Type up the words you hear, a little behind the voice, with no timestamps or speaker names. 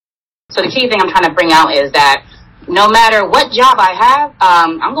So the key thing I'm trying to bring out is that no matter what job I have,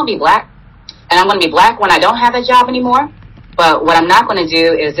 I'm going to be black. And I'm going to be black when I don't have a job anymore. But what I'm not going to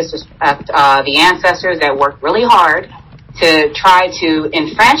do is disrespect the ancestors that worked really hard to try to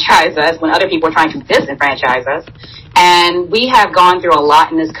enfranchise us when other people are trying to disenfranchise us. And we have gone through a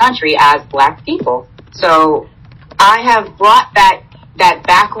lot in this country as black people. So I have brought that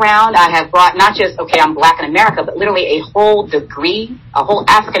background. I have brought not just, okay, I'm black in America, but literally a whole degree, a whole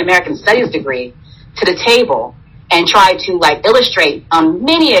African American studies degree to the table and try to illustrate on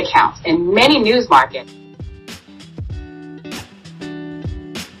many accounts in many news markets.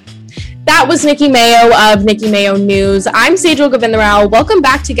 That was Nikki Mayo of Nikki Mayo News. I'm Sejal Govindarao. Welcome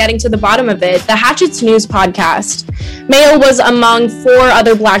back to Getting to the Bottom of It, the Hatchets News podcast. Mayo was among 4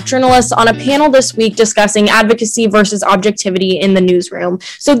 other Black journalists on a panel this week discussing advocacy versus objectivity in the newsroom.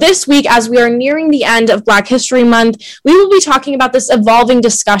 So this week, as we are nearing the end of Black History Month, we will be talking about this evolving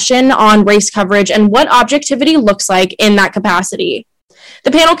discussion on race coverage and what objectivity looks like in that capacity.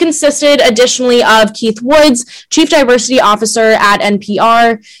 The panel consisted additionally of Keith Woods, Chief Diversity Officer at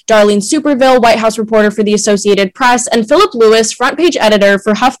NPR, Darlene Superville, White House reporter for the Associated Press, and Philip Lewis, front page editor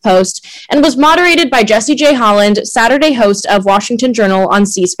for HuffPost, and was moderated by Jesse J. Holland, Saturday host of Washington Journal on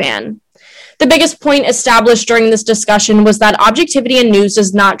C-SPAN. The biggest point established during this discussion was that objectivity in news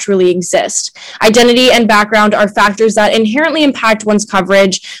does not truly exist. Identity and background are factors that inherently impact one's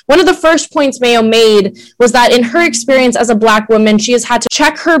coverage. One of the first points Mayo made was that in her experience as a Black woman, she has had to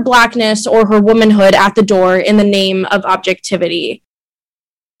check her Blackness or her womanhood at the door in the name of objectivity.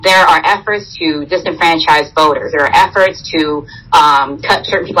 There are efforts to disenfranchise voters. There are efforts to cut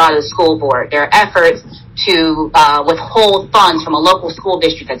certain people out of the school board. There are efforts to withhold funds from a local school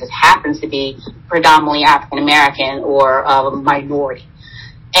district that just happens to be predominantly African American or a minority.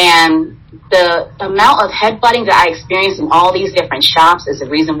 And the amount of headbutting that I experienced in all these different shops is the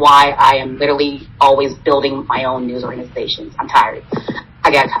reason why I am literally always building my own news organizations. I'm tired.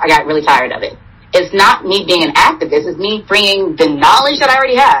 I got really tired of it. It's not me being an activist. It's me bringing the knowledge that I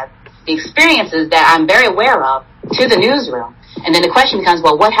already have, the experiences that I'm very aware of, to the newsroom. And then the question becomes,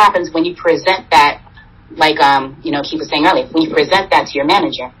 well, what happens when you present that, Keith was saying earlier, when you present that to your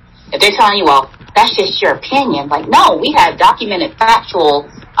manager? If they're telling you, well, that's just your opinion, no, we have documented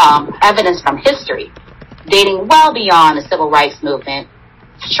factual evidence from history dating well beyond the civil rights movement,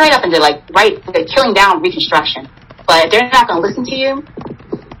 straight up into the killing down Reconstruction. But if they're not going to listen to you.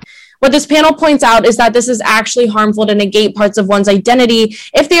 What this panel points out is that this is actually harmful to negate parts of one's identity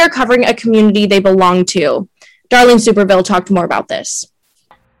if they are covering a community they belong to. Darlene Superville talked more about this.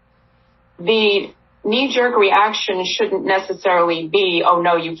 The knee-jerk reaction shouldn't necessarily be, oh,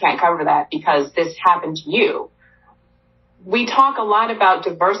 no, you can't cover that because this happened to you. We talk a lot about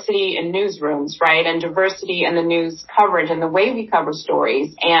diversity in newsrooms, right, and diversity in the news coverage and the way we cover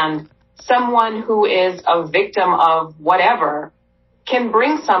stories. And someone who is a victim of whatever can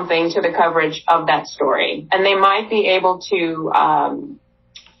bring something to the coverage of that story. And they might be able to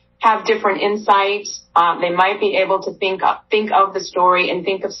have different insights. They might be able to think of the story and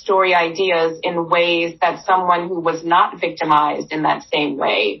think of story ideas in ways that someone who was not victimized in that same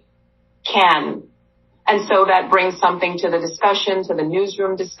way can. And so that brings something to the discussion, to the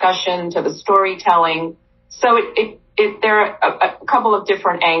newsroom discussion, to the storytelling. So there are a couple of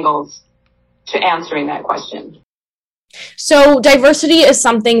different angles to answering that question. So diversity is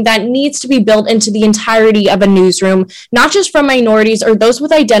something that needs to be built into the entirety of a newsroom, not just from minorities or those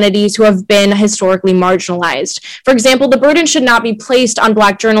with identities who have been historically marginalized. For example, the burden should not be placed on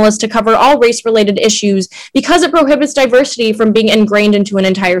Black journalists to cover all race-related issues because it prohibits diversity from being ingrained into an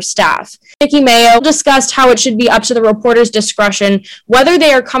entire staff. Nikki Mayo discussed how it should be up to the reporter's discretion whether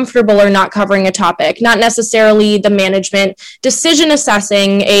they are comfortable or not covering a topic, not necessarily the management decision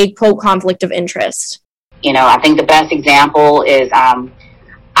assessing a, quote, conflict of interest. I think the best example is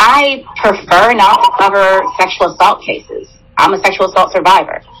I prefer not to cover sexual assault cases. I'm a sexual assault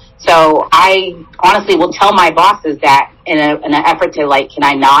survivor. So I honestly will tell my bosses that in an effort to can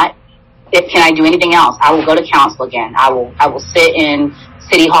I do anything else? I will go to council again. I will sit in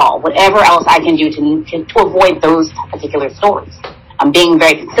City Hall, whatever else I can do to avoid those particular stories. I'm being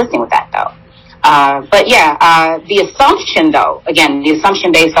very consistent with that though. The assumption though, again, the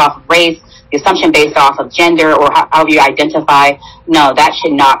assumption based off of race, the assumption based off of gender or however you identify, no, that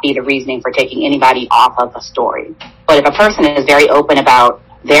should not be the reasoning for taking anybody off of a story. But if a person is very open about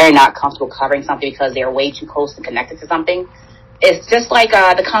they're not comfortable covering something because they're way too close and connected to something, it's just like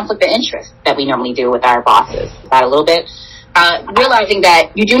the conflict of interest that we normally do with our bosses. About a little bit. Realizing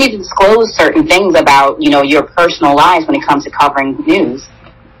that you do need to disclose certain things about, your personal lives when it comes to covering news,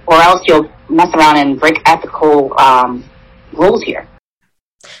 or else you'll mess around and break ethical rules here.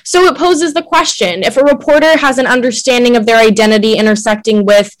 So it poses the question, if a reporter has an understanding of their identity intersecting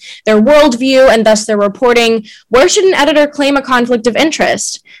with their worldview and thus their reporting, where should an editor claim a conflict of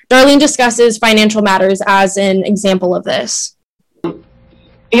interest? Darlene discusses financial matters as an example of this.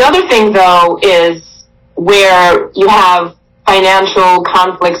 The other thing, though, is where you have financial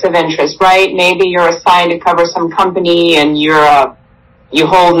conflicts of interest, right? Maybe you're assigned to cover some company and you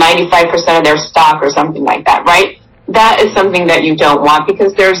hold 95% of their stock or something like that, right? That is something that you don't want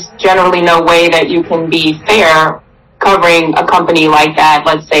because there's generally no way that you can be fair covering a company like that,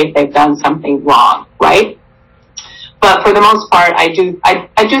 let's say if they've done something wrong, right? But for the most part, I do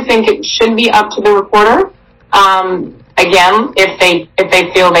think it should be up to the reporter. Again, if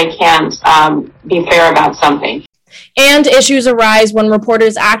they feel they can't be fair about something. And issues arise when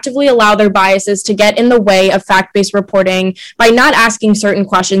reporters actively allow their biases to get in the way of fact-based reporting by not asking certain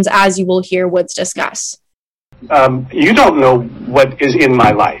questions, as you will hear Woods discuss. You don't know what is in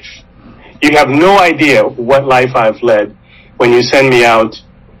my life. You have no idea what life I've led when you send me out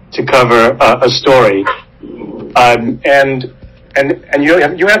to cover a story. And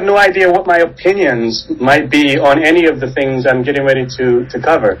you have no idea what my opinions might be on any of the things I'm getting ready to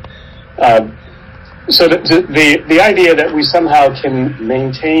cover. So the idea that we somehow can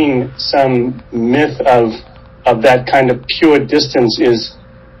maintain some myth of that kind of pure distance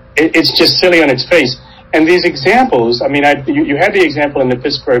it's just silly on its face. And these examples, I mean, you had the example in the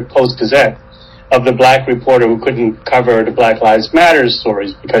Pittsburgh Post-Gazette of the black reporter who couldn't cover the Black Lives Matter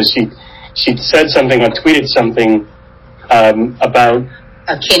stories because she said something or tweeted something about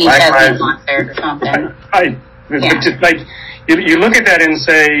a Kenny Chesney concert or something. Right. Yeah. Just like you look at that and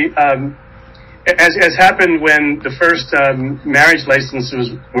say, as happened when the first marriage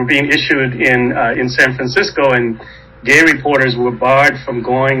licenses were being issued in San Francisco, and gay reporters were barred from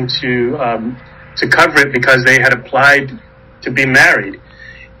going to cover it because they had applied to be married.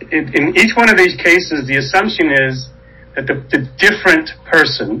 In each one of these cases, the assumption is that the different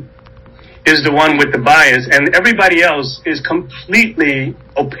person is the one with the bias, and everybody else is completely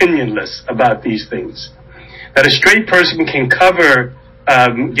opinionless about these things. That a straight person can cover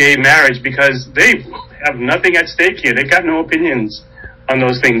gay marriage because they have nothing at stake here. They've got no opinions on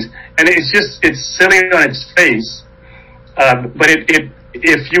those things. And it's silly on its face. But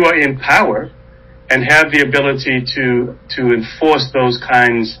if you are in power and have the ability to enforce those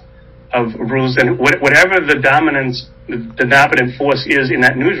kinds of rules, and whatever the dominant force is in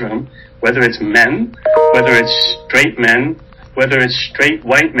that newsroom, whether it's men, whether it's straight men, whether it's straight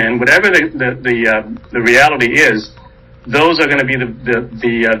white men, whatever the reality is, those are going to be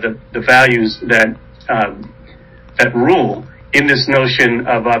the values that rule in this notion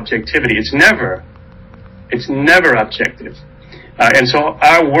of objectivity. It's never objective. And so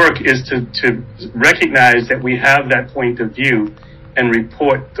our work is to recognize that we have that point of view and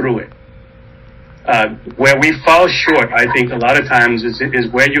report through it. Where we fall short, I think, a lot of times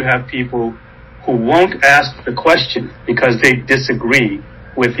is where you have people who won't ask the question because they disagree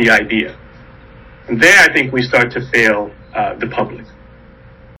with the idea. And there, I think we start to fail the public.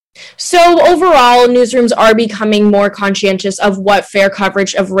 So overall, newsrooms are becoming more conscientious of what fair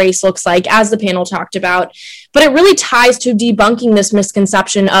coverage of race looks like, as the panel talked about. But it really ties to debunking this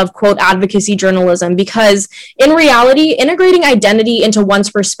misconception of, quote, advocacy journalism, because in reality, integrating identity into one's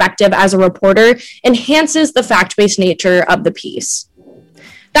perspective as a reporter enhances the fact-based nature of the piece.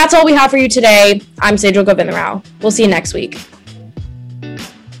 That's all we have for you today. I'm Sejal Govindarao. We'll see you next week.